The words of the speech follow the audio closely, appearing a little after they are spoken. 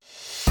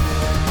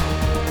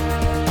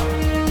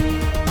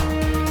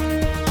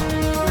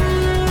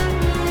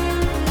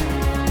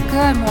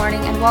Good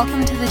morning and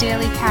welcome to the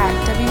Daily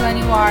Cat,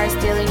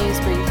 WNUR's Daily News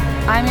Brief.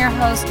 I'm your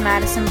host,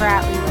 Madison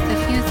Bratley, with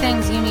a few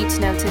things you need to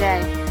know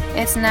today.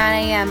 It's 9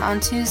 a.m. on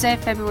Tuesday,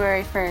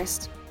 February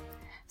 1st.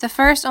 The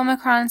first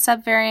Omicron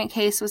subvariant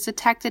case was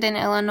detected in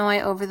Illinois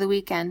over the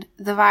weekend.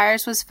 The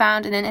virus was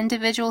found in an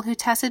individual who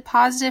tested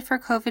positive for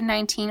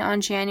COVID-19 on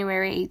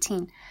January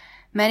 18.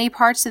 Many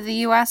parts of the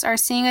U.S. are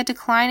seeing a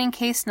decline in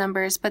case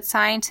numbers, but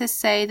scientists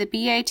say the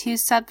BA2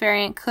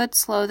 subvariant could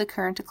slow the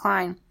current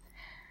decline.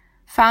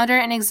 Founder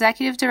and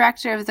executive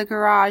director of The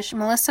Garage,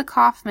 Melissa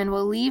Kaufman,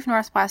 will leave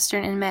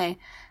Northwestern in May.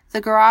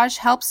 The Garage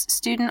helps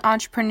student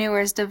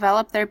entrepreneurs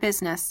develop their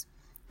business.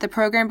 The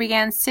program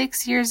began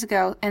 6 years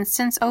ago and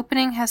since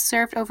opening has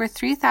served over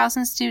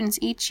 3,000 students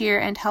each year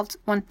and helped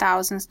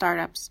 1,000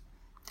 startups.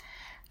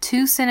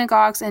 2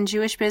 synagogues and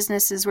Jewish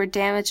businesses were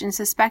damaged in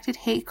suspected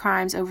hate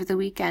crimes over the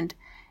weekend.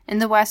 In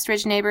the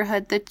Westridge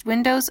neighborhood, the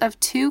windows of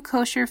 2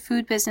 kosher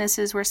food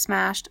businesses were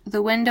smashed,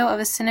 the window of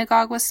a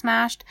synagogue was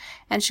smashed,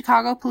 and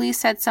Chicago police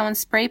said someone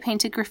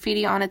spray-painted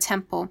graffiti on a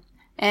temple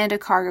and a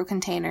cargo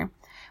container.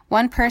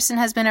 1 person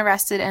has been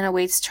arrested and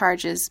awaits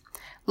charges.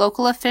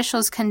 Local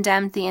officials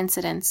condemned the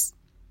incidents.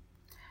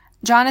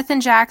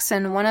 Johnathan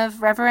Jackson, one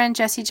of Reverend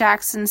Jesse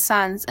Jackson's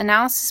sons,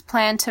 announced his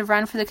plan to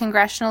run for the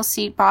congressional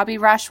seat Bobby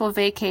Rush will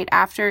vacate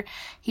after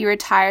he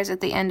retires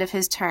at the end of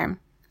his term.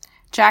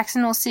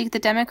 Jackson will seek the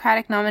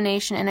Democratic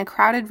nomination in a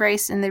crowded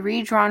race in the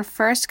redrawn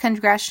 1st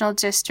Congressional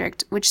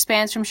District, which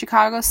spans from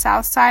Chicago's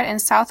south side and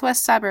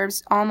southwest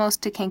suburbs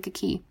almost to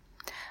Kankakee.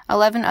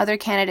 11 other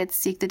candidates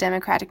seek the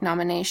Democratic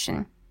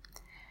nomination.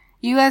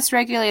 U.S.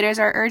 regulators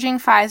are urging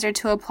Pfizer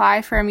to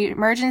apply for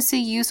emergency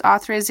use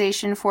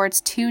authorization for its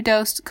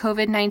 2-dose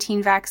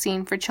COVID-19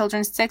 vaccine for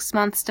children 6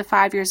 months to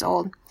 5 years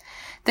old.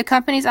 The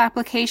company's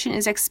application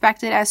is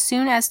expected as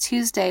soon as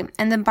Tuesday,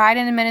 and the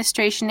Biden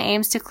administration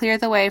aims to clear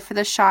the way for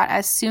the shot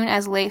as soon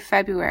as late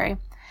February.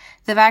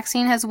 The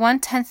vaccine has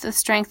 1/10 the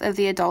strength of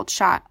the adult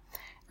shot.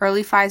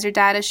 Early Pfizer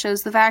data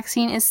shows the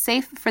vaccine is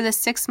safe for the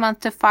 6-month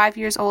to 5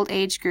 years old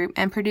age group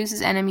and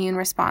produces an immune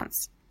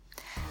response.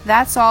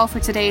 That's all for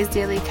today's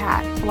Daily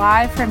Cat.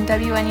 Live from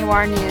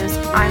WNUR News,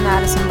 I'm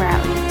Madison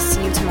Bratley.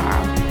 See you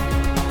tomorrow.